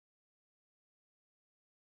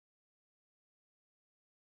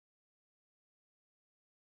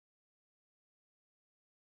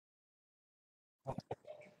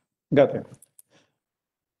Gati.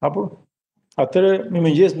 Hapur? Atëre,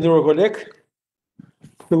 mirëmëngjes nderuar kolegë.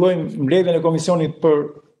 Fillojmë mbledhjen e Komisionit për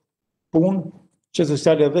Punë, Qendrës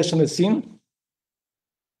Sociale dhe Shëndetësinë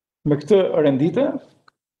me këtë rendite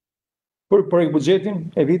për projekt buxhetin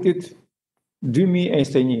e vitit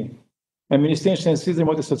 2021 me Ministrinë e Shëndetësisë dhe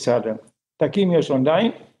mbrojtjes sociale. Takimi është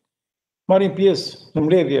online. Marrin pjesë në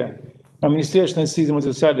mbledhje nga Ministrja e Shëndetësisë dhe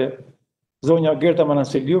mbrojtjes sociale zonja Ogerta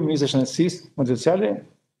Manastirliu, Ministrë e Shëndetësisë dhe mbrojtjes sociale,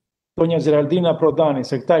 zonja Geraldinë Prodani,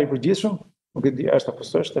 sekretari i përgjithshëm, nuk e di është apo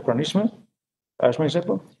s'është e pranishme, është më e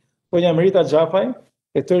shepur. Zonja Merita Xhafaj,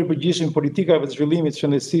 drejtori i përgjithshëm politikave të zhvillimit të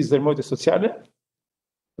shëndetësisë dhe mbrojtjes sociale,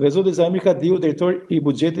 dhe zoti Zamir Kadiu, drejtori i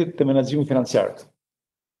buxhetit të menaxhimit financiar.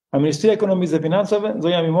 Nga Ministria e Ekonomisë dhe Financave,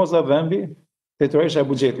 zonja Mimoza Vembi, drejtoresha e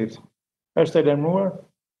buxhetit. Është e lajmëruar?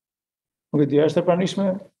 Nuk e di, është e pranishme,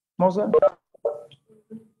 Moza?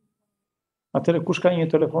 Atëre kush ka një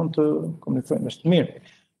telefon të komunikojmë? Është mirë.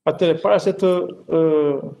 Atëre para se të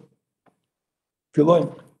fillojmë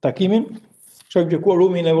takimin, shohim që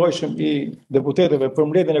quorumi i nevojshëm i deputetëve për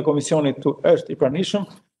mbledhjen e komisionit është i pranishëm.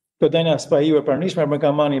 Kodena Spahiu e pranishme, Arben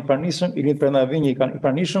Kamani i pranishëm, Ilinit Pernavinji i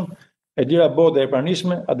pranishëm, Elira Boda e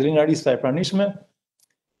pranishme, Adelina Rista e pranishme,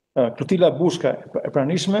 Klutila Bushka e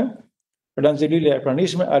pranishme, Ranxelila e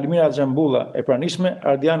pranishme, Almira Xhambulla e pranishme,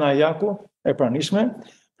 Ardiana Ajaku e pranishme,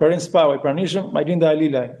 Florence Pau e pranishëm, Majlinda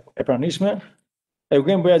Alila e pranishme,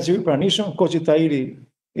 Eugen Bojaxhiu i pranishëm, Koçi Tahiri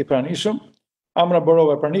i pranishëm, Amra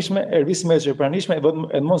Borova e pranishme, Ervis Meçi e pranishme,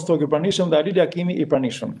 Edmond Stoki i pranishëm dhe Alili Akimi i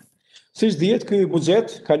pranishëm. Siç dihet, ky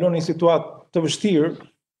buxhet kalon një situatë të vështirë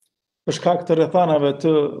për shkak të rrethanave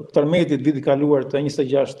të tërmetit vitit kaluar të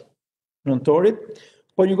 26 nëntorit,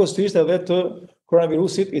 por njëkohësisht edhe të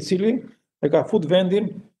koronavirusit, i cili e ka fut vendin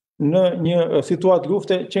në një situatë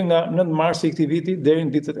lufte që nga 9 marsi i këtij viti deri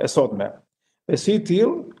në ditët e sotme. E si i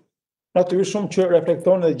tillë, natyrisht që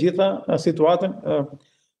reflekton edhe gjitha situatën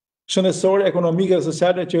shëndetësore, ekonomike dhe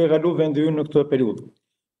sociale që e kalu vendi ynë në këtë periudhë.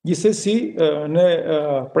 Gjithsesi, ne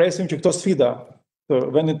presim që këto sfida të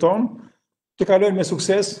vendit tonë të kalojnë me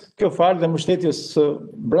sukses, kjo falë dhe mbështetjes së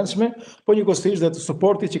brendshme, por njëkohësisht dhe të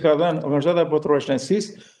suportit që ka dhënë Organizata Botërore e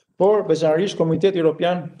Shëndetësisë, por veçanërisht Komiteti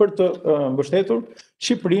Evropian për të mbështetur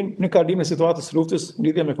Shqipërinë në kalimin e situatës së luftës në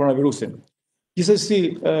lidhje me koronavirusin. Gjithsesi,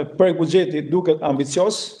 projekt buxheti duket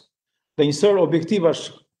ambicioz dhe një sër objektivash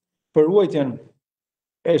për ruajtjen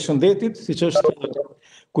e shëndetit, siç është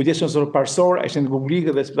kujdesi parësor, shëndetit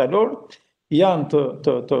publik dhe spitalor, janë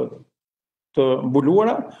të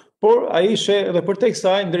mbuluara, por ai sheh edhe përtek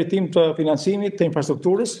saj në drejtim të financimit, të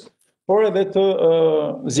infrastrukturës, por edhe të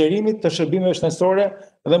zgjerimit të shërbimeve shëndetësore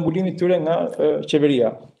dhe mbulimit tyre nga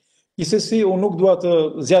qeveria. Gjithsesi, unë nuk dua të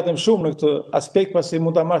zgjatem shumë në këtë aspekt, pasi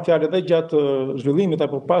mund ta marr fjalë edhe gjatë zhvillimit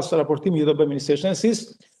apo pas raportimit që do bëjë Ministria e Shëndetësisë.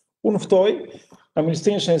 Unë ftoj nga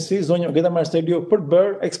Ministrinë e Shëndetësisë, zonjën Ogerta Manastirliu, për të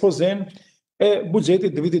bërë ekspozen e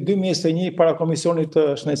buxhetit të vitit 2021 para Komisionit të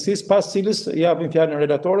Shëndetësisë, pas cilës japim fjalën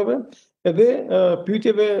relatorëve edhe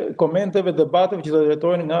pyetjeve, komenteve, debateve që do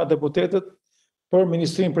drejtohen nga deputetët për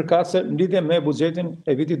ministrinë përkatëse në lidhje me buxhetin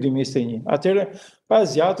e vitit 2021. Atëherë, pa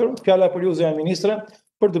zgjatur, fjala për ju zonja ministre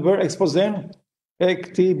për të bërë ekspozen e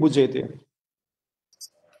këtij buxheti.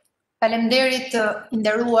 Faleminderit të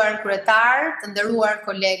nderuar kryetar, të nderuar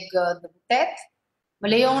kolegë deputet.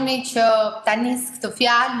 Më lejoni që ta nis këtë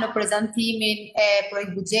fjalë në prezantimin e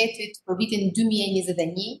projekt buxhetit për vitin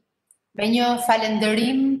 2021 me një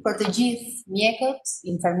falënderim për të gjithë mjekët,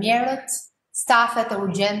 infermierët, stafet e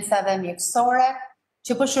urgjencave mjekësore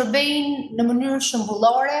që po shërbejnë në mënyrë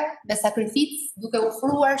shëmbullore me sakrificë duke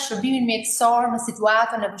ofruar shërbimin mjekësor në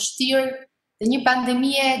situatën e vështirë të një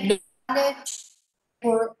pandemie globale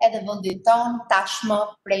por edhe vendin ton tashmë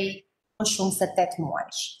prej më shumë se 8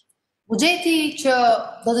 muajsh. Buxheti që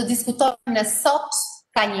do të diskutojmë ne sot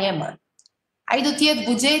ka një emër. Ai do të jetë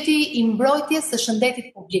buxheti i mbrojtjes së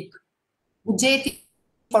shëndetit publik. Buxheti i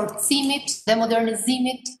forcimit dhe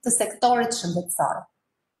modernizimit të sektorët shëndetësor.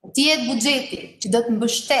 Do të jetë buxheti që do të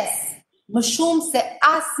mbështesë më shumë se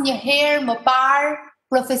asnjëherë më parë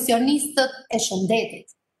profesionistët e shëndetit,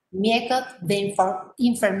 mjekët dhe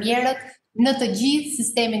infermierët në të gjithë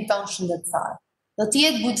sistemin tonë shëndetësor. Do të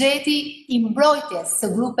jetë buxheti i mbrojtjes së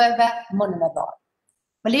grupeve më në nevojë.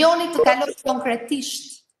 Më lejoni të kaloj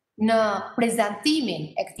konkretisht në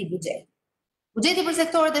prezantimin e këtij buxheti. Buxheti për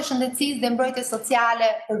sektorët e shëndetësisë dhe mbrojtjes sociale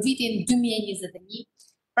për vitin 2021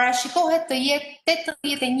 parashikohet të jetë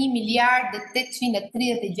 81 miliard dhe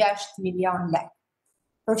 836 milion lekë.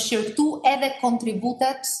 Përfshirëtu edhe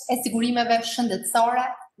kontributet e sigurimeve shëndetësore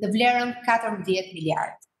në vlerën 14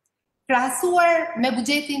 miliard. Krahasuar me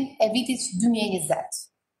buxhetin e vitit 2020,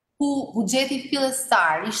 ku buxheti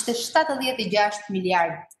fillestar ishte 76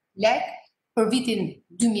 miliard lek, për vitin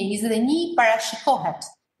 2021 parashikohet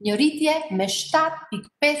një rritje me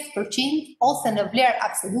 7,5% ose në vlerë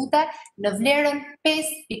absolute në vlerën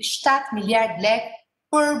 5,7 miliard lek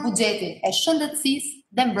për buxhetin e shëndetësisë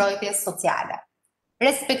dhe mbrojtjes sociale.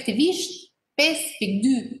 Respektivisht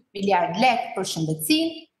 5,2 miliard lek për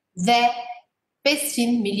shëndetësinë dhe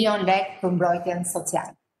 500 milion lek për mbrojtjen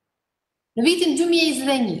sociale. Në vitin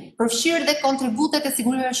 2021, përfshirë dhe kontributet e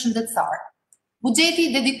sigurimeve shëndetësore, buxheti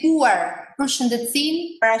dedikuar për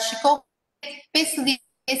shëndetësinë parashikohet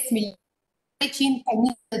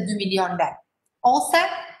 55,322 milion lek, ose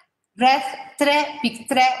rreth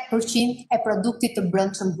 3,3% e produktit të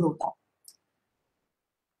brendshëm bruto.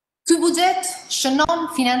 Ky buxhet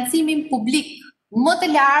shënon financimin publik më të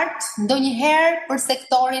lartë ndonjëherë për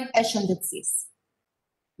sektorin e shëndetësisë.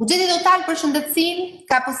 Buxheti total për shëndetësinë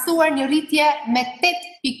ka pësuar një rritje me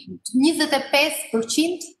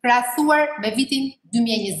 8,25% krahasuar me vitin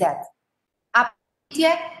 2020.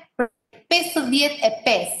 Rritje për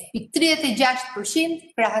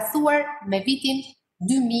 55,36% krahasuar me vitin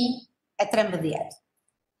 2013.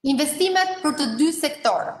 Investimet për të dy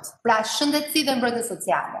sektorët, pra shëndetësi dhe mbrojtje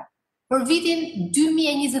sociale, për vitin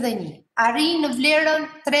 2021 arrin në vlerën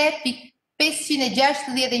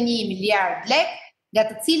 3,561 miliard lek, nga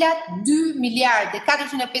të cilat 2 miliard dhe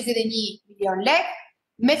 451 milion lek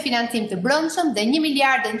me financim të brendshëm dhe 1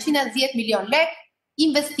 miliard dhe 110 milion lek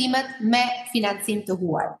investimet me financim të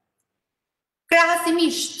huaj.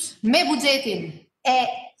 Krahasimisht me buxhetin e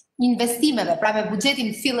investimeve, pra me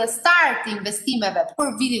buxhetin fillestar të investimeve për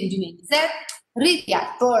vitin 2020, rritja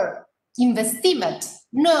për investimet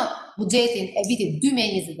në buxhetin e vitit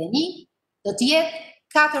 2021 do të jetë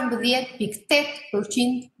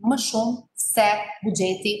 14,8% më shumë se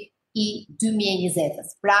buxheti i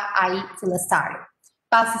 2020-s, pra ai fillestari.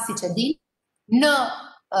 Pasi siç e di, në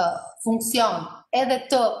funksion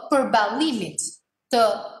edhe të përballimit të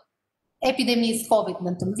epidemisë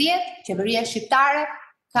COVID-19, qeveria shqiptare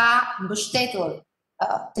ka mbështetur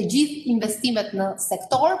të gjithë investimet në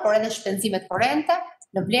sektor, por edhe shpenzimet korrente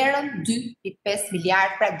në vlerën 2,5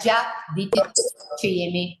 miliard pra gjatë vitit që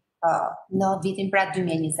jemi në vitin pra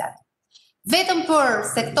 2020. Vetëm për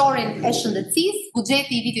sektorin e shëndetësisë,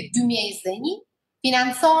 buxheti i vitit 2021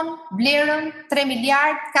 financon vlerën 3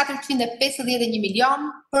 miliard 451 milion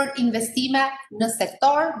për investime në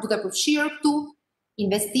sektor, duke përfshirë këtu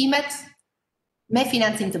investimet me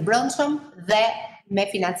financim të brendshëm dhe me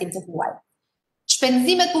financim të huaj.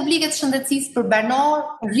 Shpenzimet publike të shëndetësisë për banor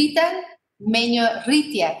rriten me një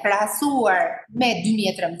rritje krahasuar me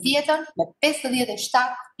 2013 me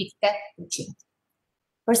 57,8%.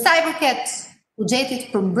 Për sa i përket buxhetit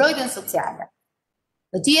për mbrojtjen sociale,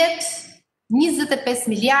 do të jetë 25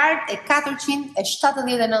 miliard e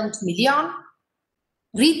 479 milion,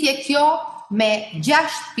 rritje kjo me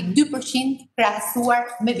 6,2% krahasuar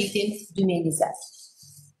me vitin 2020.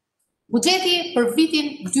 Buxheti për vitin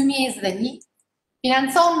 2021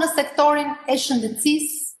 financon në sektorin e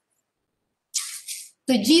shëndetësisë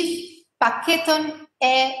të gjithë paketën e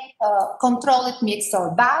kontrollit mjekësor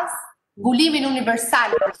bazë, mbulimin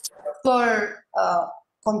universal për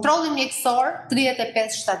kontrollin mjekësor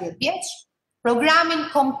 35-70 vjeç, programin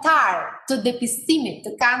kombëtar të depistimit të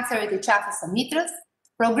kancerit të qafës së mitrës,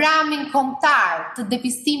 programin kombëtar të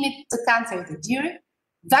depistimit të kancerit të gjirit,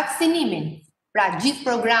 vaksinimin, pra gjithë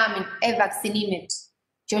programin e vaksinimit,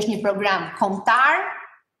 që është një program kombëtar,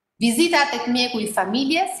 vizitat tek mjeku i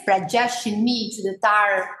familjes, pra 600.000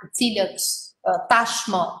 qytetarë të cilët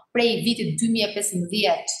tashmë prej vitit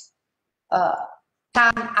 2015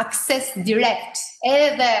 kanë akses direkt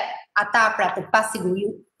edhe ata pra të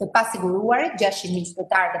pasiguruarit, 600.000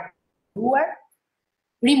 qytetarë të pasiguruar,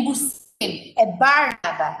 rimbursimin e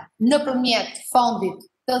barnave nëpërmjet fondit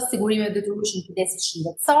të sigurimeve detyrueshëm kujdesit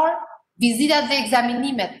shëndetësor, vizitat dhe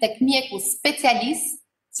ekzaminimet tek mjeku specialist,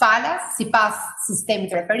 falas sipas sistemit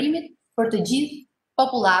të referimit për të gjithë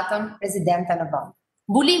popullatën rezidente në vend.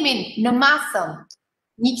 Mbulimin në masën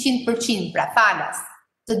 100% pra falas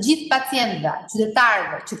të gjithë pacientëve,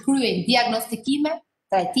 qytetarëve që kryejnë diagnostikime,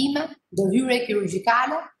 trajtime, ndërhyrje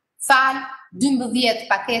kirurgjikale, fal 12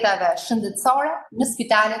 paketave shëndetësore në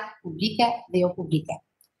spitalet publike dhe jo publike.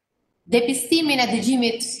 Depistimin e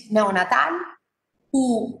dëgjimit neonatal, ku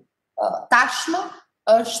tashmë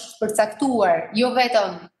është përcaktuar jo vetëm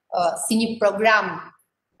si një program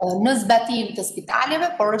në zbatim të spitaleve,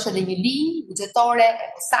 por është edhe një linjë buxhetore e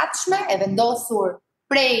posaçme e vendosur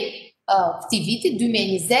prej këtij viti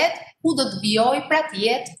 2020, ku do të vijojë pra të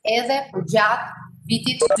jetë edhe për gjatë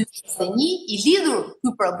vitit 2021, I lidhur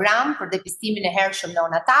ky program për depistimin e hershëm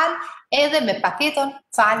neonatal edhe me paketën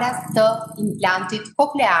falas të implantit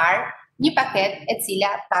koklear, një paketë e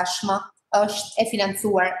cila tashmë është e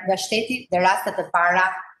financuar nga shteti dhe rastet e para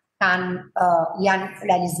janë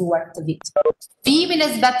realizuar këtë vit. Vijimin e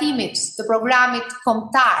zbatimit të programit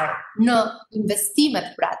kombëtar në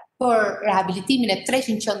investimet për rehabilitimin e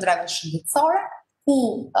 300 qendrave shëndetësore, ku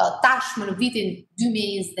tashmë në vitin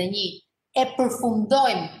 2021 e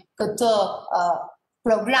përfundojmë këtë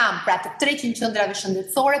program të 300 qendrave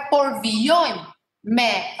shëndetësore, por vijojmë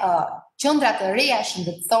me qendra të reja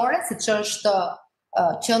shëndetësore, siç është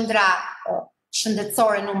qendra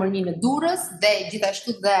shëndetësore numër 1 në Durrës dhe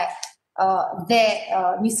gjithashtu dhe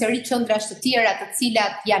një seri qendrash të tjera të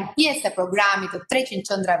cilat janë pjesë e programit të 300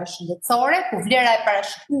 qendrave shëndetësore, ku vlera e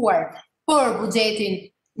parashikuar për buxhetin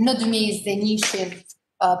në 2021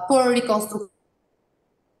 për rikonstruksion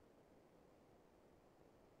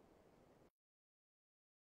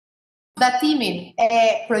zbatimin e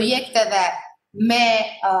projekteve me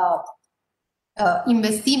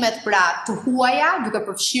investimet të huaja, duke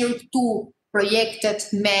përfshirë këtu projektet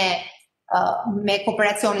me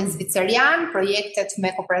kooperacionin zvicerian, projektet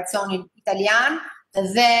me kooperacionin italian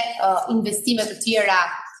dhe investimet të tjera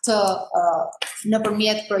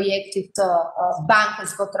nëpërmjet projektit të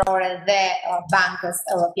Bankës Botërore dhe Bankës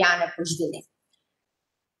Europiane për Zhvillim.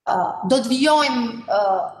 Do të vijojmë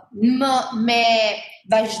me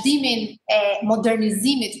vazhdimin e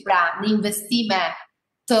modernizimit në investime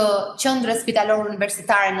të qendrës spitalore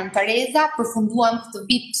universitare në Tereza, përfunduam këtë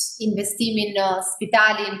vit investimin në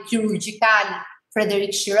spitalin kirurgjikal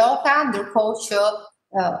Frederik Shiroka, ndërkohë që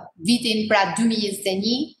vitin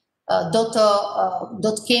 2021 do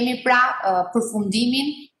të kemi përfundimin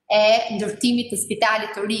e ndërtimit të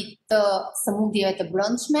spitalit të ri të sëmundjeve të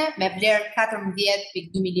brendshme me vlerë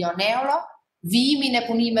 14.2 milion euro, vijimin e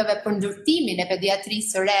punimeve për ndërtimin e pediatrisë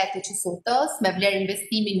së re të QSURT-s me vlerë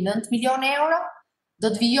investimi 9 milion euro. Do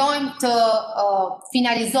të vijojmë të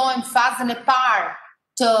finalizojmë fazën e parë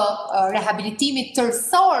të rehabilitimit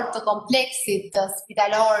tërësor të kompleksit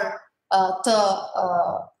spitalor të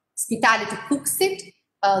spitalit të Kukësit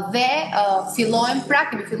dhe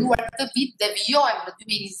kemi filluar këtë vit dhe vijojmë në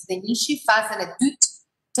 2021 fazën e dytë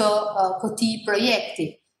të këtij projekti.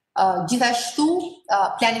 Gjithashtu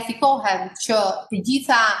planifikohen që të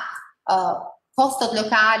gjitha kostot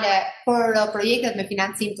lokale për projektet me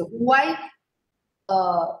financim të huaj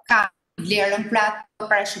ka vlerën të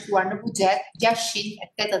parashikuar në buxhet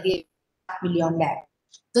 680 milion lekë.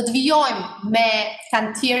 Do të vijojmë me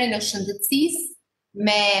kantierin e shëndetësisë,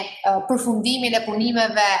 me përfundimin e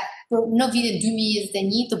punimeve në vitin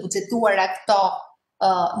 2021 të buxhetuara këto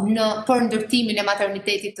për ndërtimin e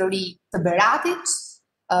maternitetit të ri të Beratit,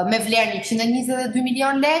 me vlerën 122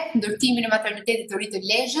 milion lekë, ndërtimin e maternitetit të ri të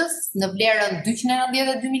Lezhës në vlerën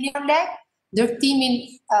 292 milion lekë, ndërtimin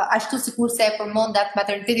ashtu sikurse e përmendat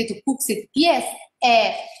maternitetit të Kukësit, pjesë e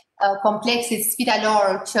kompleksit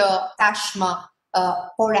spitalor që tashmë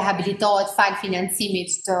po rehabilitohet fal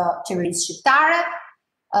financimit të qeverisë shqiptare,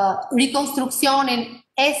 rikonstruksionin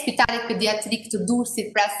e spitalit pediatrik të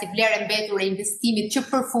Durrësit si vlerë mbetur e investimit që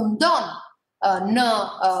përfundon në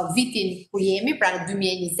vitin ku jemi, në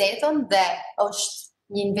 2020, dhe është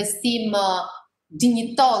një investim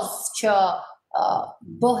dinjitoz që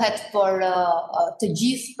bëhet për të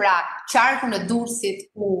gjithë qarkun e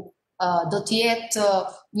Durrësit, ku do të jetë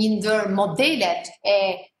një ndër modelet e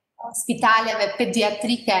spitaleve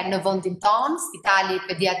pediatrike në vendin tonë, spitali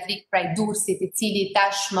pediatrik i Durrësit, I cili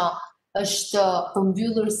tashmë është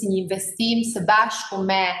përmbyllur si një investim së bashku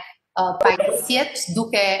me pajisjet,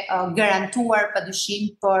 duke garantuar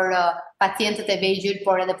padyshim për pacientët e vegjël,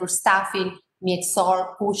 por edhe për stafin mjekësor,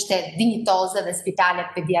 kushte dinjitoze dhe spitale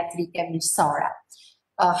pediatrike miqësore.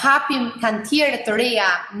 Hapim kantiere të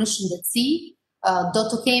reja në shëndetësi, do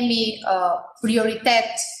të kemi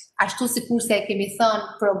prioritet, ashtu sikurse e kemi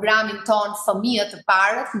thënë, programin ton fëmijët të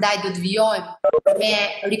parët, ndaj do të vijojmë me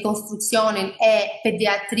rikonstruksionin e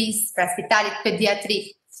pediatrisë, spitalit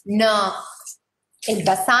pediatrik në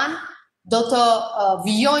Elbasan, do të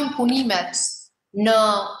vijojmë punimet në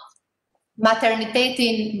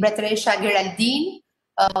Maternitetin Mbretëresha Geraldinë,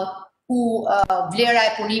 ku vlera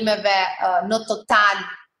e punimeve në total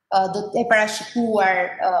do të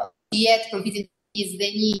parashikuar jetë për vitin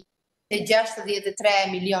 2021 të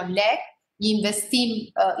 63 milion lekë, një investim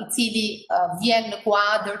I cili vjen në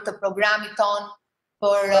kuadër të programit ton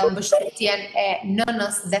për mbështetjen e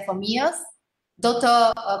nënës dhe fëmijës. Do të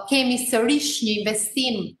kemi sërish një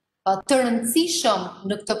investim të rëndësishëm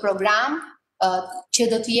në këtë program, që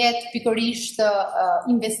do të jetë pikërisht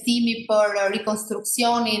investimi për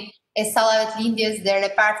rikonstruksionin e sallave të lindjes dhe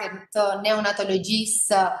repartit të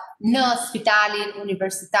neonatologjisë në Spitalin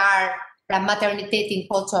Universitar pra Maternitetin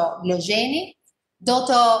Koço Gliozheni. Do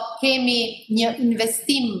të kemi një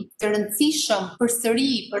investim të rëndësishëm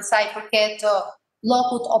përsëri për sa i përket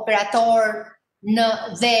bllokut operator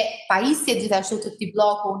dhe pajisje gjithashtu të këtij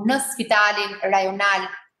bloku në Spitalin Rajonal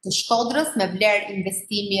të Shkodrës me vlerë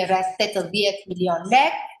investimi rreth 80 milion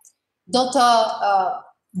lekë.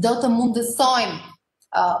 Do të mundësojmë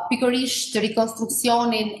pikërisht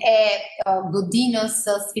rikonstruksionin e godinës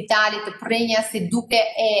së Spitalit të Prenjasit duke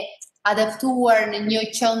e adaptuar në një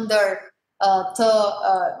qendër të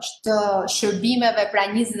shërbimeve pra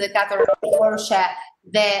 24 orëshe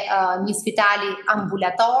dhe një spitali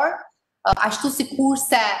ambulator. Ashtu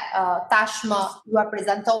sikurse tashmë ju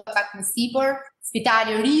prezantova pak më sipër,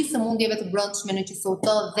 Spitali i ri i sëmundjeve të brendshme në QSUT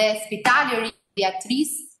dhe Spitali i ri i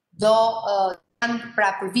pediatrisë do janë pra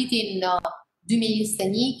për vitin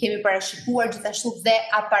 2021 kemi parashikuar gjithashtu dhe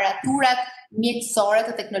aparaturat mjekësore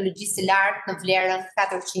të teknologjisë së lartë në vlerën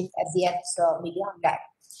 410 milion lekë.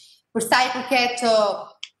 Për sa i përket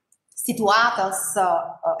situatës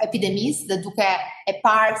epidemisë dhe duke e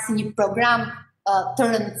parë si një program të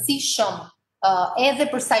rëndësishëm edhe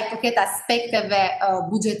për sa i përket aspekteve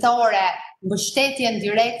buxhetore, mbështetjen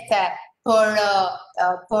direkte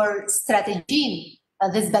për strategjinë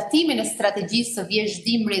dhe zbatimin e strategjisë së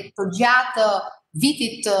vjeshtëdimrit përgjatë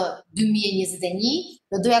vitit 2021,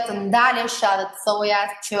 do doja të ndalesha dhe të thoja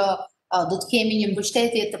që do të kemi një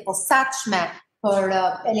mbështetje të posaçme për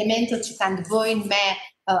elementët që kanë të bëjnë me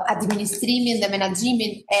administrimin dhe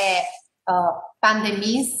menaxhimin e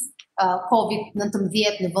pandemisë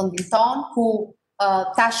COVID-19 në vendin tonë, ku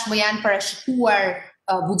tashmë janë parashikuar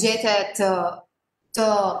buxhetet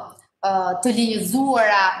të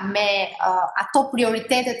linjëzuara me ato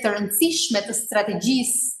prioritetet të rëndësishme të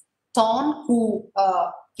strategjisë tonë, ku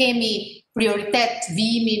kemi prioritet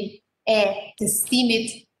vijimin e testimit,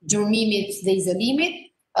 gjurmimit dhe izolimit,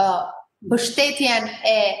 mbështetjen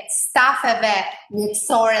e stafeve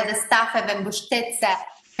mjekësore dhe stafeve mbështetëse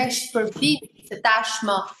me shpërblim se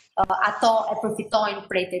tashmë ato e përfitojnë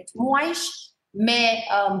prej 8 muajsh, me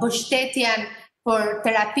mbështetjen për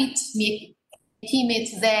terapit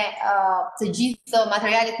mjekimit dhe të gjithë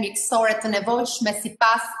materialet mjekësore të nevojshme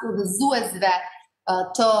sipas udhëzuesve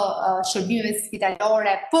të shërbimeve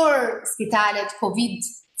spitalore për spitalet COVID,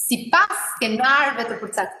 sipas skenarëve të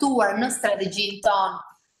përcaktuar në strategjinë tonë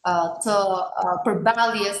të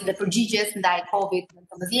përballjes dhe përgjigjes ndaj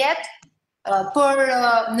COVID-19, për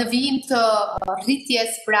në vijim të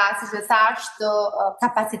rritjes pra siç e thash të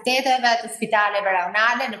kapaciteteve të spitaleve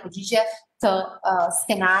rajonale në përgjigje të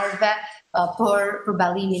skenarëve për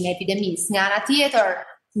përballimin e epidemisë. Nga ana tjetër,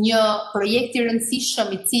 një projekt i rëndësishëm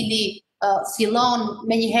i cili fillon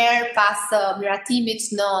menjëherë pas miratimit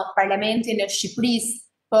në Parlamentin e Shqipërisë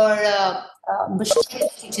për mbështetjen,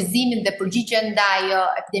 fuqizimin dhe përgjigjen ndaj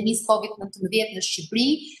epidemisë COVID-19 në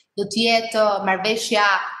Shqipëri, do të jetë marrëveshja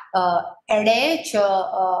e re që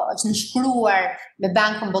është nënshkruar me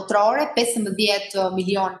Bankën Botërore, 15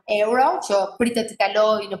 milion euro, që pritet të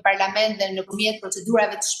kalojë në parlament dhe nëpërmjet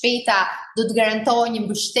procedurave të shpejta do të garantojë një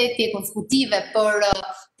mbështetje konsekutive për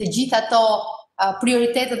të gjithë ato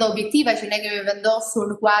prioritetet dhe objektiva që ne kemi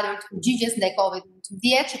vendosur në kuadër të përgjigjes ndaj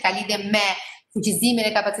COVID-19, që ka lidhje me fuqizimin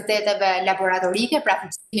e kapaciteteve laboratorike, pra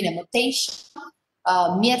fuqizimin e mëtejshëm,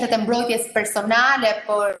 mjetet e mbrojtjes personale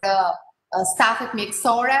për stafet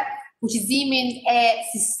mjekësore, fuqizimin e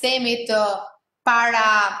sistemit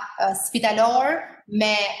para spitalor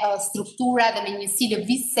me struktura dhe me njësi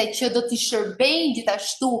lëvizëse që do t'i shërbejnë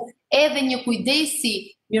gjithashtu edhe një kujdesi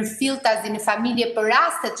mirëfilltazi në familje për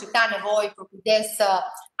rastet që ka nevojë për kujdes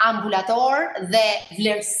ambulator dhe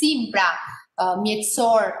vlerësim pra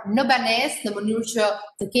mjekësor në banesë, në mënyrë që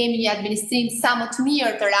të kemi një administrim sa më të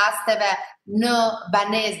mirë të rasteve në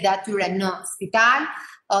banesë dhe atyre në spital.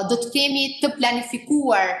 Do të kemi të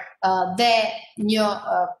planifikuar dhe një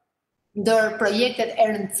ndër projektet e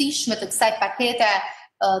rëndësishme të kësaj pakete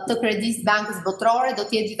të kredisë Bankës Botërore, do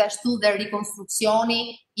të jetë gjithashtu dhe rikonstruksioni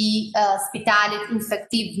i spitalit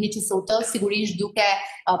infektiv në QSUT, sigurisht duke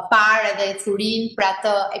parë edhe thurinë për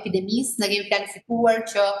atë epidemisë. Ne kemi planifikuar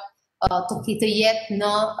që të jetë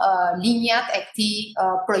në linjat e këtij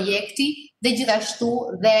projekti dhe gjithashtu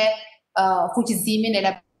dhe fuqizimin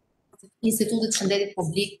e Institutit Shëndetit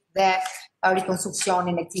Publik dhe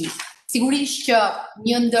rikonstruksionin e tij. Sigurisht që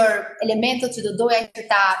një ndër elementet që do doja që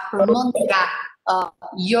ta përmendja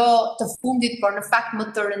jo të fundit, por në fakt më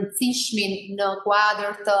të rëndësishmin në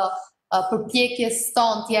kuadër të përpjekjes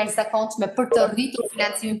tonë të jashtëzakonshme për të rritur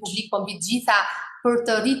financimin publik, por mbi të gjitha për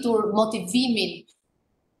të rritur motivimin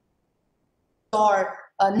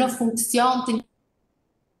në funksion të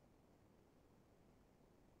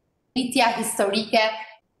rritja historike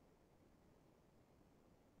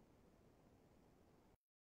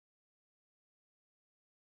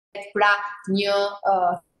pra një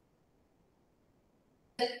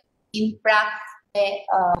pra e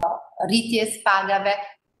rritjes pagave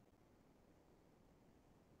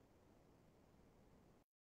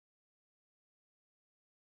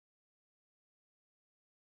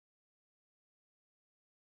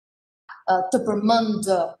të përmend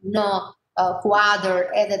në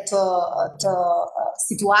kuadër edhe të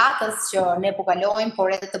situatës që ne po kalojmë,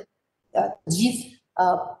 por edhe të gjithë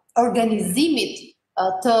organizimit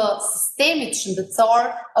të sistemit shëndetësor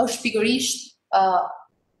është pikërisht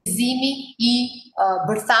organizimi i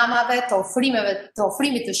bërthamave të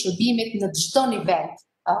ofrimit të shërbimit në çdo nivel,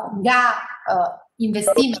 nga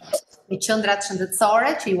investimet në qendrat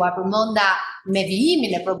shëndetësore që ju përmenda me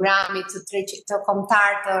vijimin e programit të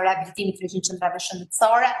kombëtar të riabilitimit 300 qendrave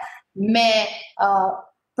shëndetësore, me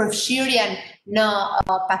përfshirjen në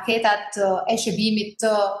paketat e shërbimit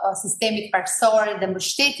të sistemit parësor dhe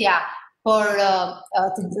mbështetja për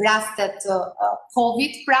të rastet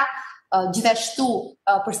COVID, pra gjithashtu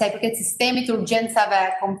për sa i përket sistemit të urgjencave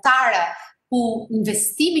kombëtare, ku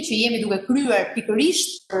investimi që jemi duke kryer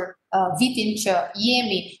pikërisht për vitin që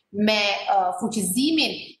jemi me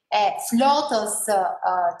fuqizimin e flotës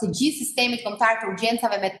të gjithë sistemit kombëtar të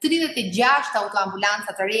urgjencave me 36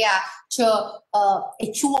 autoambulanca të reja që e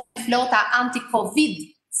quajmë flota anti-Covid,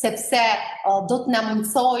 sepse do të na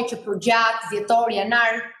mundsojë që përgjatë dhjetor,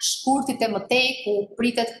 janar, shkurtit e mëtej, ku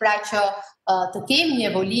pritet pra që të kemi një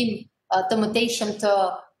evolim të mëtejshëm të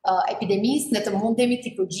epidemisë, ne të mundemi të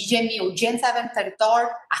përgjigjemi urgjencave në territor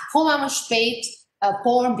akoma më shpejt,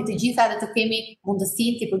 por mbi të gjitha dhe të kemi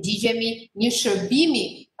mundësinë të përgjigjemi një shërbimi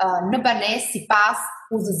në banesë sipas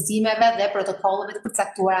udhëzimeve dhe protokolleve të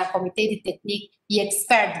përcaktuara në Komitetit Teknik i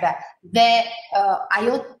Ekspertëve. Dhe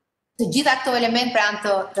ajo të gjitha këto elementë pra janë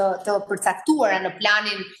të përcaktuara në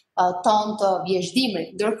planin ton të vjezhdimit,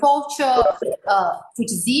 ndërkohë që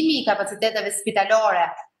fuqizimi i kapaciteteve spitalore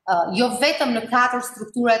jo vetëm në 4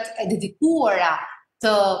 strukturat e dedikuara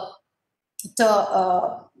të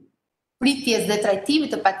pritjes dhe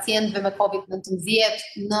trajtimit të pacientëve me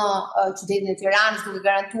COVID-19 në qytetin e Tiranës, duke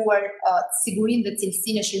garantuar sigurinë dhe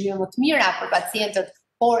cilësinë e shërbimeve më të mira për pacientët,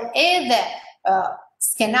 por edhe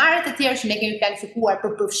skenaret e tjera që ne kemi planifikuar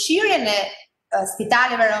për përfshirjen e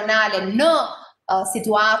spitaleve rajonale në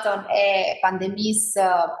situatën e pandemisë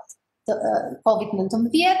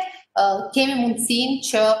COVID-19, kemi mundësinë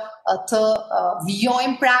që të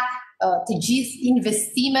vijojmë pra të gjithë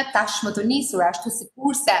investimet tashmë të nisura, ashtu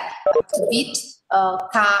sikurse këtë vit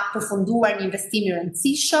ka përfunduar një investim i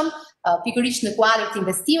rëndësishëm, pikërisht në kuadër të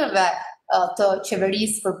investimeve të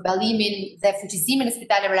qeverisë për ballimin dhe fuqizimin e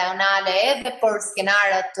spitaleve rajonale, edhe për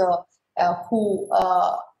skenarët ku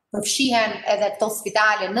përfshihen edhe këto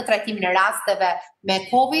spitale në trajtimin e rasteve me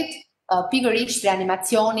COVID, pikërisht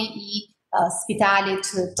reanimacioni i spitalit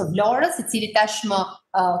të Vlorës, i cili tashmë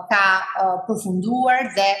ka përfunduar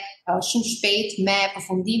dhe shumë shpejt me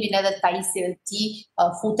përfundimin edhe të pajisjeve të tij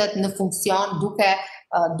futet në funksion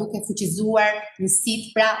duke fuqizuar njësitë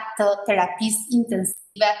pra të terapisë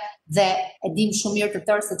intensive dhe e dim shumë mirë të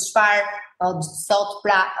tërë se çfarë do të thotë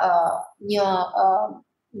pra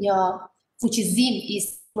një fuqizim i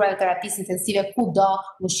strukturave të terapisë intensive kudo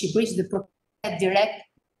në Shqipëri dhe përket direkt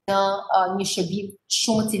në një shërbim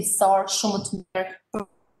shumë cilësor, shumë të mirë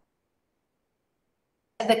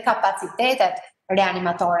dhe kapacitetet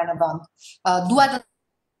reanimatore në vend. Dua të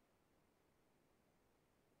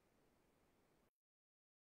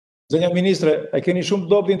Zënja Ministre, e keni shumë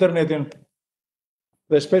dobët internetin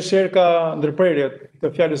dhe shpeshherë ka ndërprerje të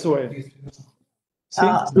fjalës suaj.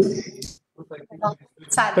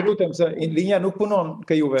 Të lutem se linja nuk punon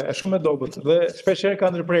ke juve, është shumë e dobët dhe shpeshherë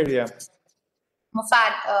ka ndërprerje. Më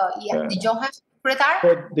fal, dëgjohet kryetar? Po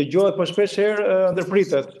dëgjohet, po shpeshherë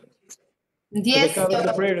ndërpritet. Ndjes ka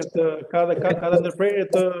dhe ndërprerje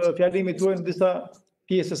të fjalimit tuaj në disa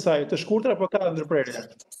pjesë të saj, të shkurtra, por ka ndërprerje.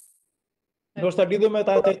 Ndoshta lidhur me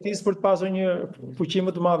ta atetisë për të pasur një fuqi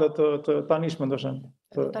më të madhe të tanishme ndoshta.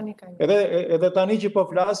 Edhe tani që po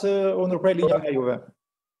flas, u ndërprer linja nga juve.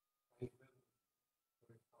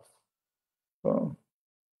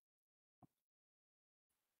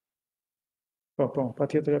 Po,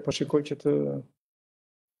 patjetër, po shikoj që të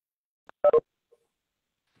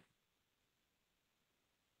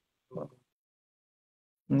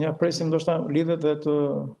një presim ndoshta lidhet dhe të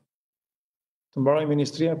mbaroj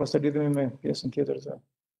ministria, pastaj lidhemi me pjesën tjetër të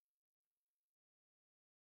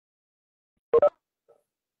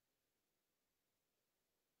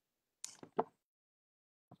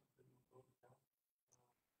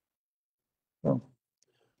Po.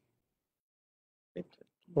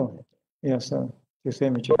 Po. Ja, sa, ju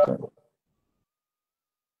themi që të...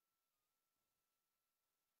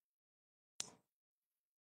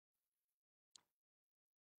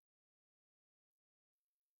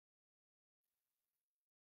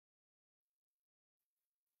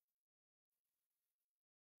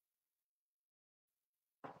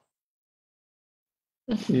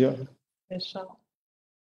 Jo.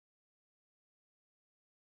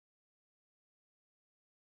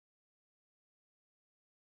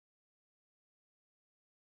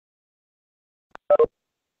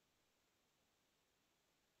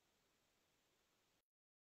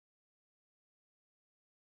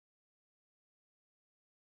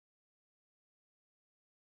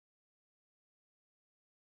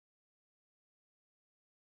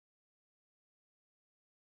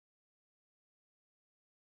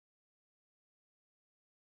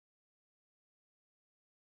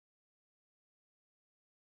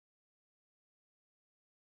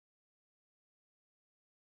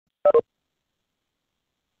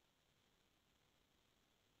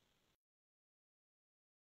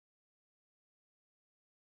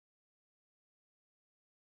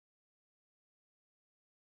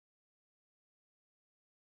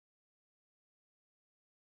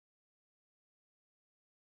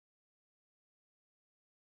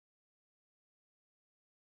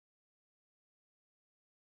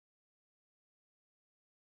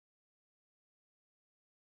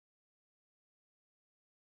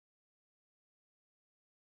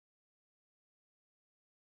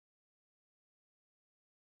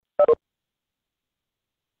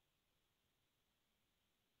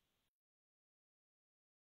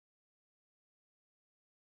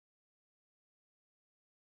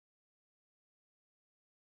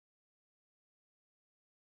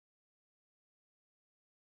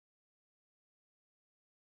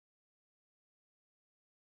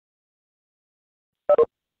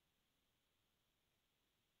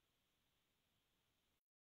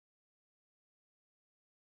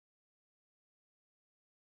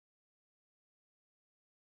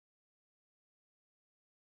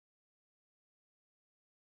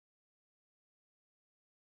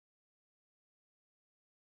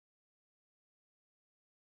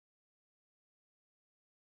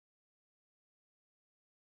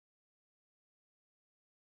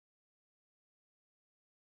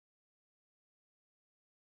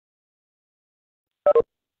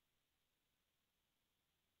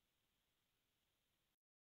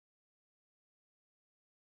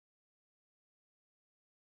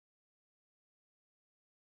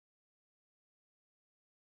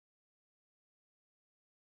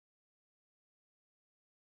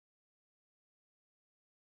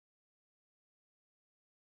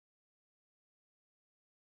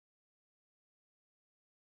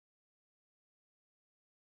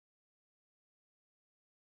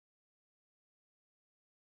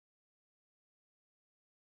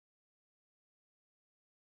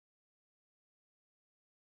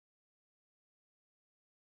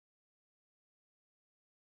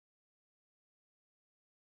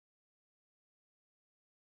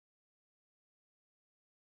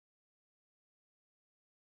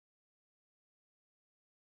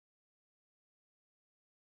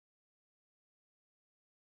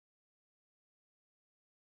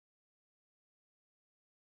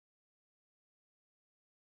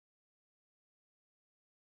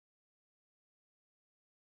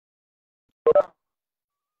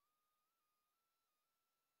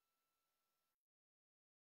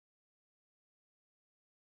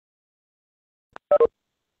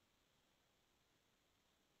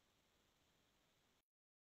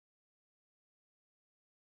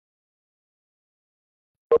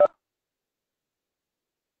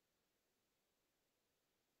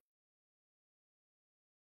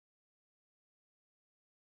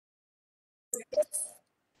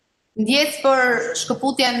 Ndjes për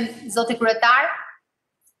shkëputjen zoti kryetar,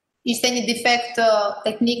 ishte një defekt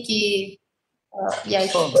teknik i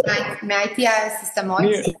me IT-ja e sistemojnë.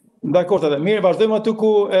 Mirë, dakord atë. Mirë, vazhdojmë aty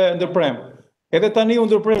ku e ndërprem. Edhe tani u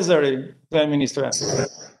ndërpres zëri, dhe ministre.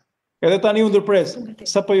 Edhe tani u ndërpres.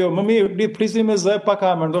 Sa po jo, më mirë, prisni me zë pa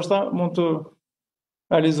kamerë, ndoshta mund të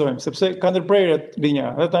realizojmë, sepse ka ndërprerjet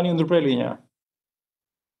linja, edhe tani u ndërprer linja.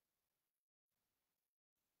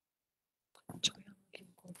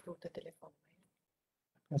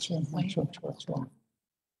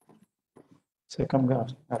 Se kam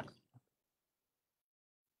gati.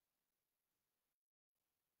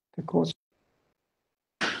 Të koqë.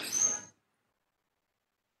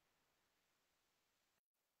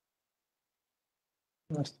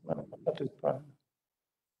 Aty të parë.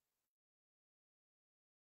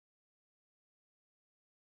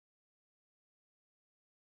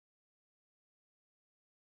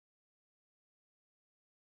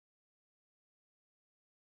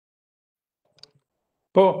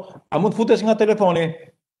 Po, a mund të futesh nga telefoni?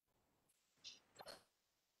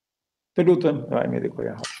 Të lutem, vaj mjedi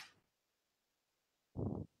koja.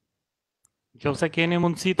 Nëse keni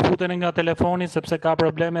mundësi të futeni nga telefoni sepse ka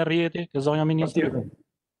probleme rrjeti, ke zonja ministri.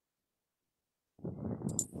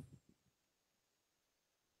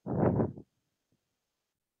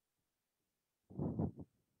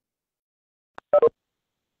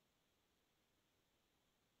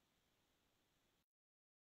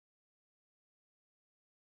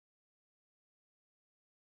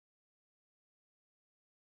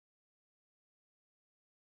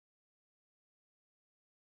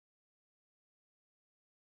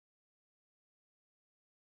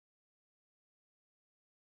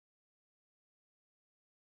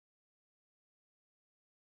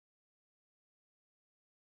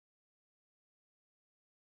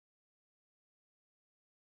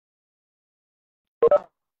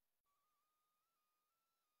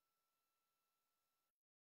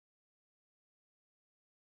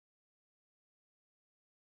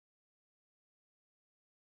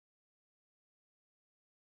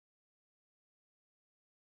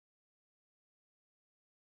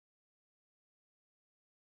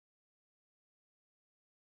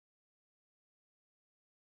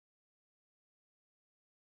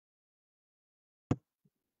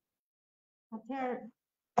 Atëherë,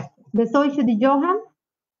 besoj që dëgjohem?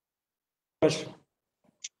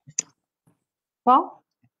 Po?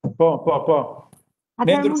 Po. Ne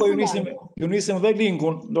Atëherë ndërkohë ju nisim dhe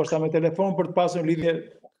linkun, ndoshta me telefon për të pasur lidhje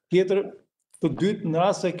tjetër të dytë në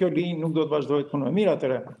rast se kjo linjë nuk do të vazhdojë të punojë. Mirë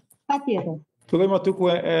atëherë. Patjetër. Fillojmë aty ku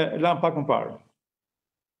e lam pak më parë.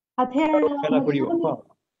 Atëherë,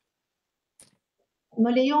 më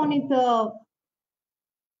lejoni të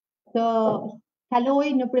kaloj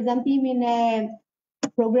në prezantimin e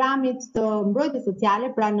programit të mbrojtjes sociale,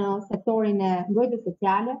 pra në sektorin e mbrojtjes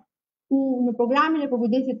sociale, ku në programin e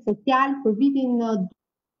përkujdesit social për vitin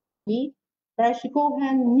 2000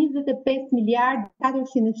 parashikohen 25 miliard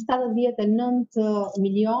 479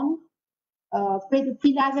 milion, prej të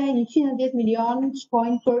cilave 110 milion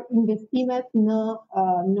shkojnë për investimet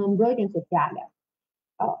në mbrojtjen sociale.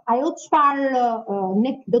 Ajo çfarë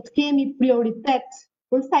ne do të kemi prioritet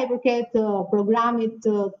për sa i përket programit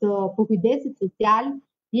të përkujdesit social,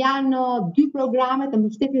 janë dy programe të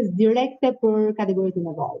mbështetjes direkte për kategoritë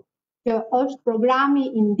nevojë, që është programi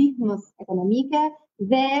i ndihmës ekonomike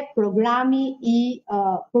dhe programi i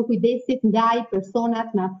përkujdesit ndaj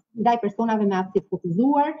personave me aftësi të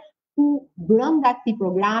kufizuar, ku brenda këtij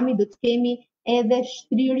programi do të kemi edhe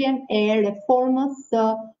shtrirjen e reformës së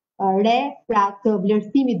re, pra të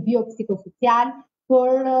vlerësimit biopsikosocial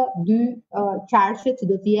për dy qarshet që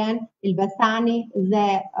do të jenë Elbasani dhe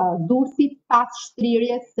Durrësi pas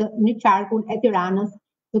shtrirjes në qarkun e Tiranës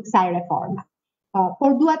të kësaj reforme.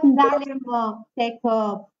 Por duhet ndalem tek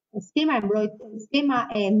skema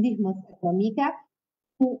e ndihmës ekonomike,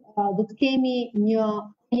 ku do të kemi një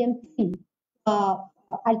orientim të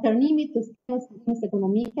alternimit të skemës së ndihmës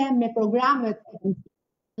ekonomike me programet e punësimit.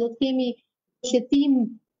 Do të kemi shëtim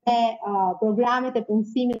e programet e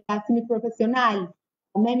punësimit dhe arsimit profesional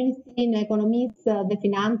me Ministrinë e Ekonomisë dhe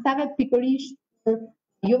Financave, pikërisht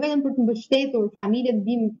jo vetëm për të mbështetur familjet në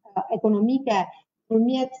ndihmë ekonomike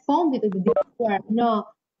përmjet fondit të dedikuar në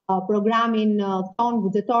programin ton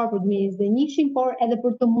buxhetor për 2021, por edhe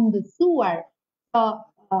për të mundësuar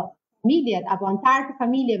familjet apo antarët e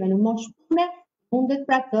familjeve në moshë pune mundet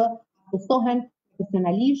pra të apostohen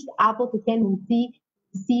profesionalisht apo të kenë mundësi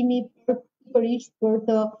mësimi pikërisht për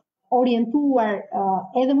të orientuar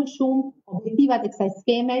edhe më shumë objektivat e kësaj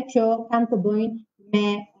skeme që kanë të bëjnë me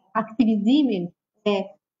aktivizimin e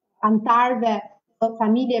antarëve të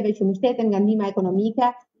familjeve që mbështeten nga ndihma ekonomike,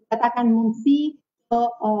 ata kanë mundësi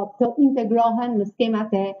të integrohen në skemat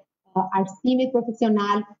e arsimit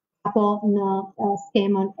profesional apo në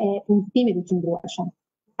skemën e punësimit të qëndrueshëm.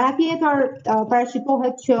 Patjetër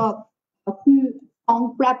parashikohet që ky fond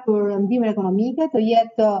pra për ndihmën ekonomike të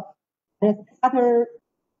jetë rreth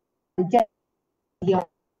 4.6 milion.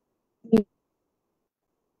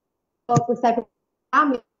 Për sa i përket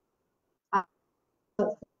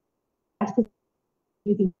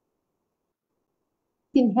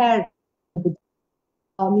asnjëherë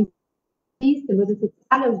Ministrisë të Mbretëresë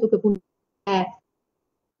Sociale është duke punuar me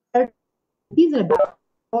krizën e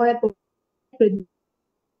bankore për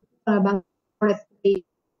bankore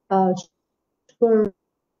për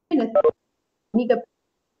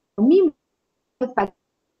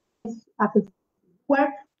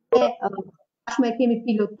tashmë kemi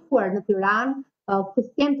pilotuar në Tiranë këtë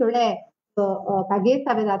skemë të re të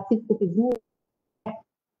pagesave dhe aftësisë të kufizuar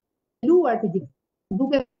luar të gjithë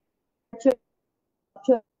duke që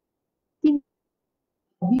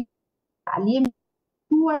Jemi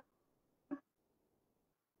tuar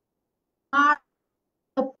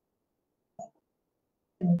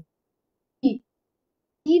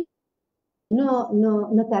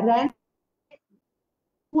në terren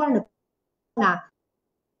tuar në na.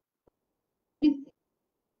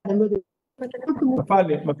 Më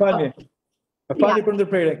fali për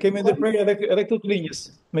ndërprerje. Kemi ndërprerje edhe këtu të linjës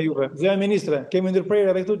me juve. Zëja ministre, kemi ndërprerje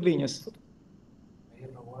edhe këtu të linjës.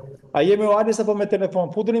 A jemi oalis apo me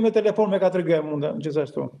telefon? Futuni me telefon me 4G mund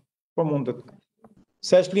gjithashtu. Po mundet.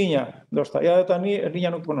 Se është linja, ndoshta. Ja tani linja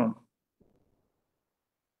nuk punon.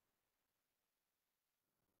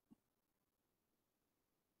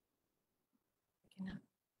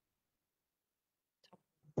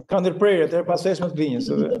 Ka ndërprerje të paseshme të linjës.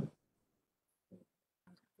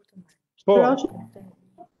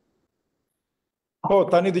 Po,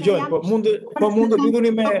 tani dëgjojmë, po mund të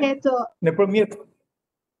lidhuni me nëpërmjet.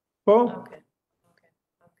 Po?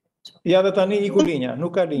 Ja dhe tani iku linja,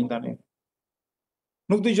 nuk ka linjë tani.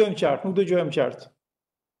 Nuk dëgjojmë qartë.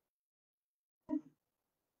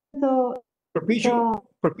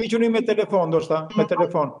 Përpiquni me telefon, ndoshta, me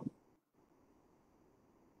telefon.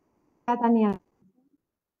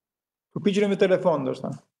 Përpiquni me telefon,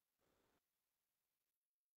 ndoshta.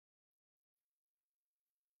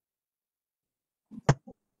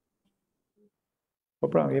 Po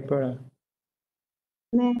pra, je për.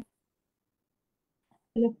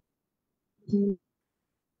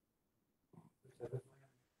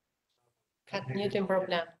 Ka të njëjtin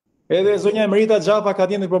problem. Edhe zonja Emrita Xhafa ka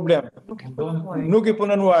të njëjtin problem. Nuk i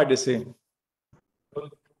punon wirelessi.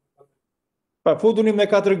 Pa futuni me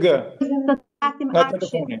 4G nga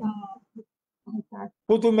telefoni.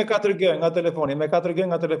 Futu me 4G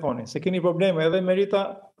nga telefoni, se keni probleme edhe Merita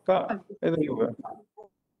ka edhe juve.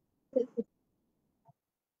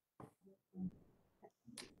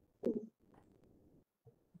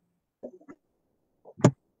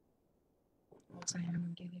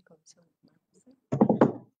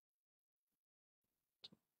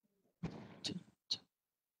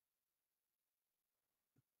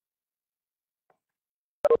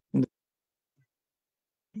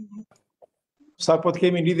 Sa po të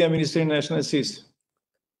kemi lidhja me Ministrinë e Shëndetësisë.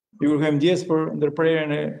 Ju kërkojmë ndjes për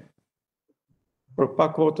ndërprerjen për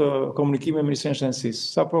pak kohë të komunikimit me Ministrinë e Shëndetësisë.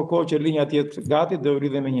 Sa po kohë që linja të jetë gati, do u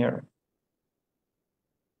lidhem më njëherë.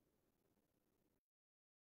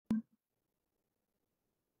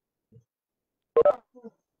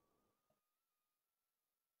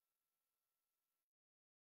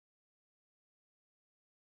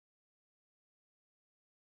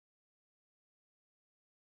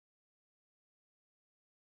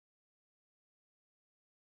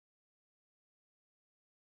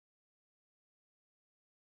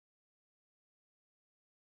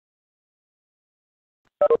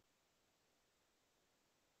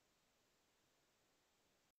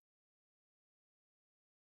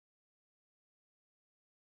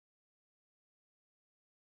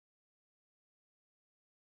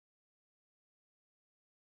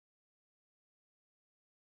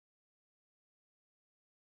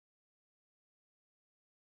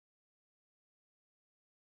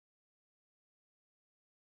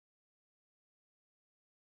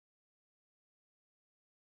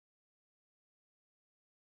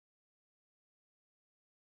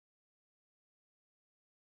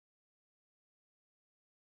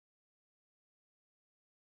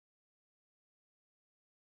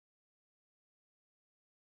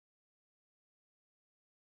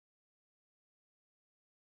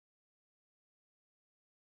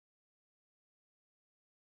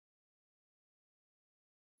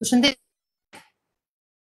 Shëndet.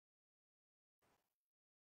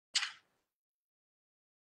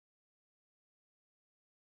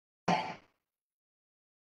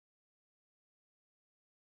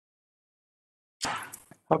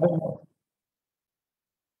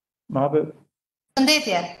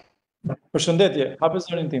 Shëndetje. Përshëndetje, hapë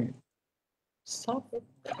zërin tim. Sa?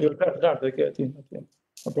 Jo, lartë e ke aty.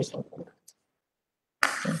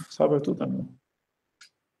 Sa për tu tani.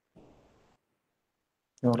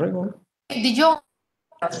 Jo, rregull.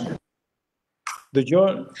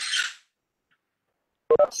 Dëgjon.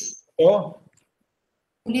 Po.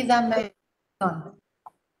 Lidha me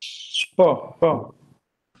Po.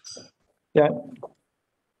 Ja.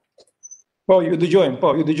 Po, ju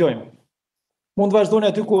dëgjojmë. Mund të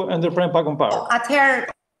vazhdoni aty ku e ndërprem pak më parë.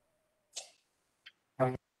 Atëherë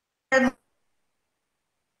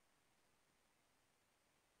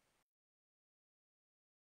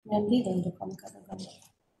në lidhën do kam kategori.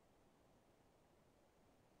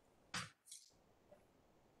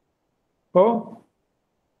 Po?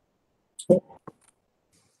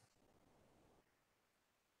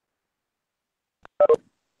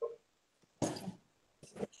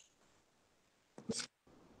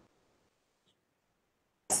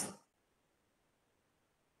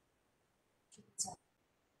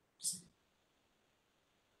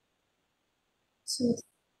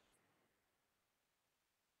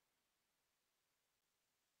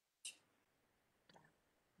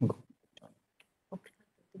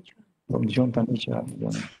 Do më dëgjon tani që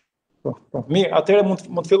po. Mirë, atëherë mund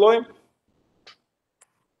të fillojmë?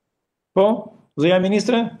 Po, zëja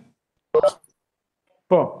ministre?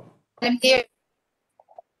 Po. Faleminderit.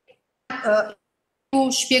 Ju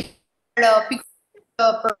shpjegoj pikë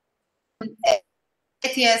për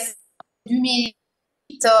etjes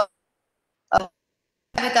 2000 të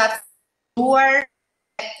vetatuar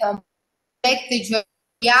tek të gjë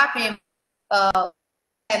japim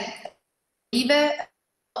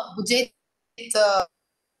buxhetit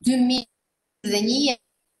 2021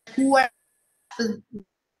 kuar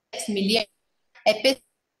 5 miliard e 5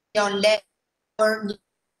 milion lekë për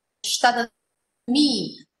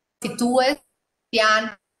 70.000 fitues janë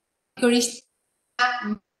pikërisht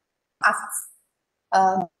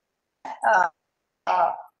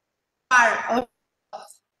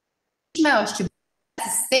është që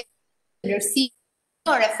sistemi lërësi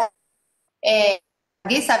në reformë e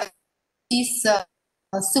pagesave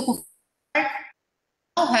së kufizuar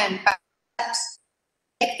nohen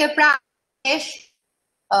e këtë pra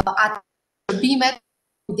atë shërbimet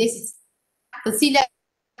kujdesit të cilat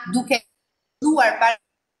duke duar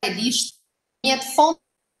paralelisht një fond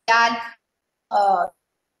social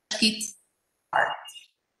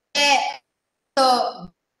e të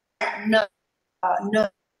në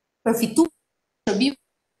përfitu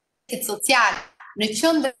shërbimit social në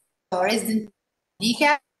qendër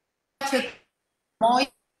rezidentalike që moj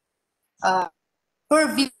për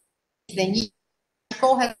vitit dhe një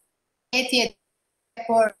kohet etje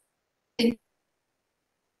për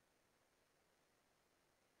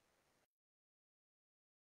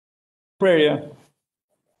Prerje.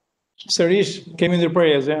 Sërish kemi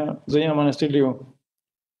ndërprerje, zënja Manastirliu.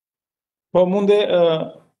 Po munde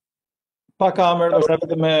pa kamerë, është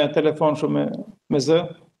vetëm me telefon shumë me zë.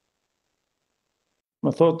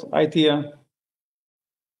 Më thot IT-ja.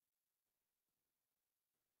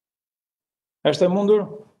 Është e mundur?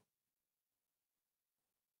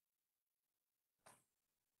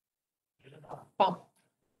 Po.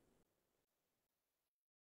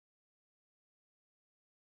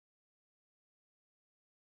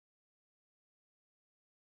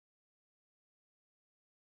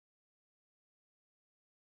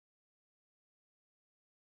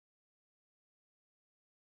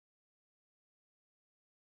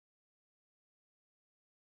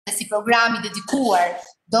 Si programi dedikuar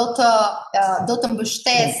do të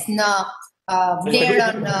mbështes në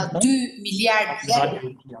vlerën 2 miliard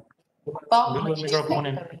lekë. Po,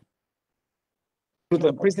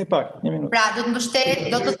 Lutem, prisni pak, një minutë. pra do të mbështet,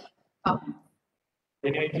 do të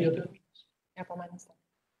Ja po më nisë.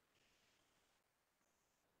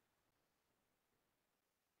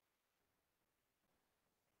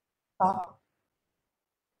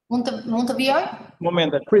 mund të vijoj?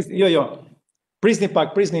 Momente, prisni, jo. Prisni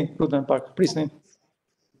pak, lutem pak, prisni.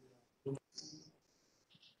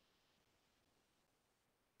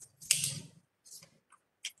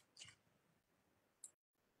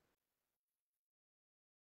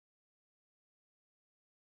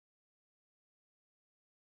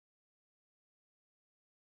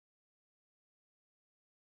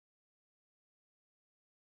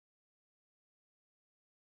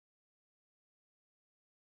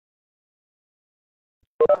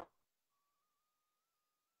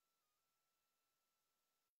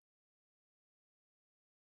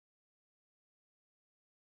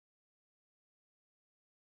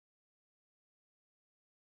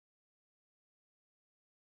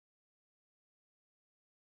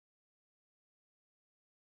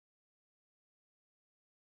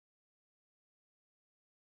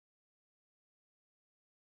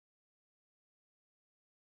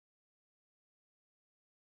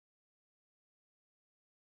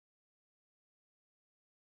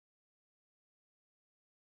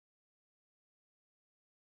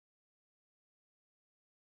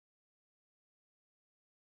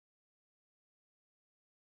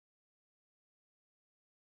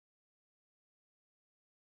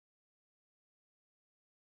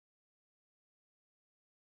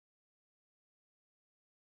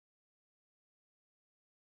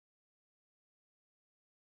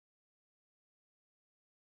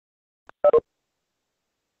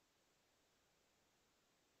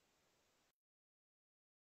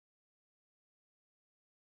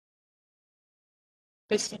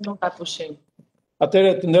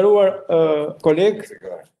 Atëherë, të nderuar kolegë,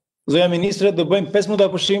 zonja ministre, do bëjmë 5 minuta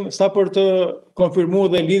pushim, sa për të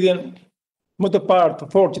konfirmuar dhe lidhjen më të parë të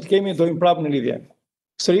fortë që të kemi, do jemi prapë në lidhje.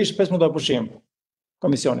 Sërish 5 minuta pushim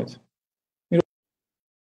komisionit.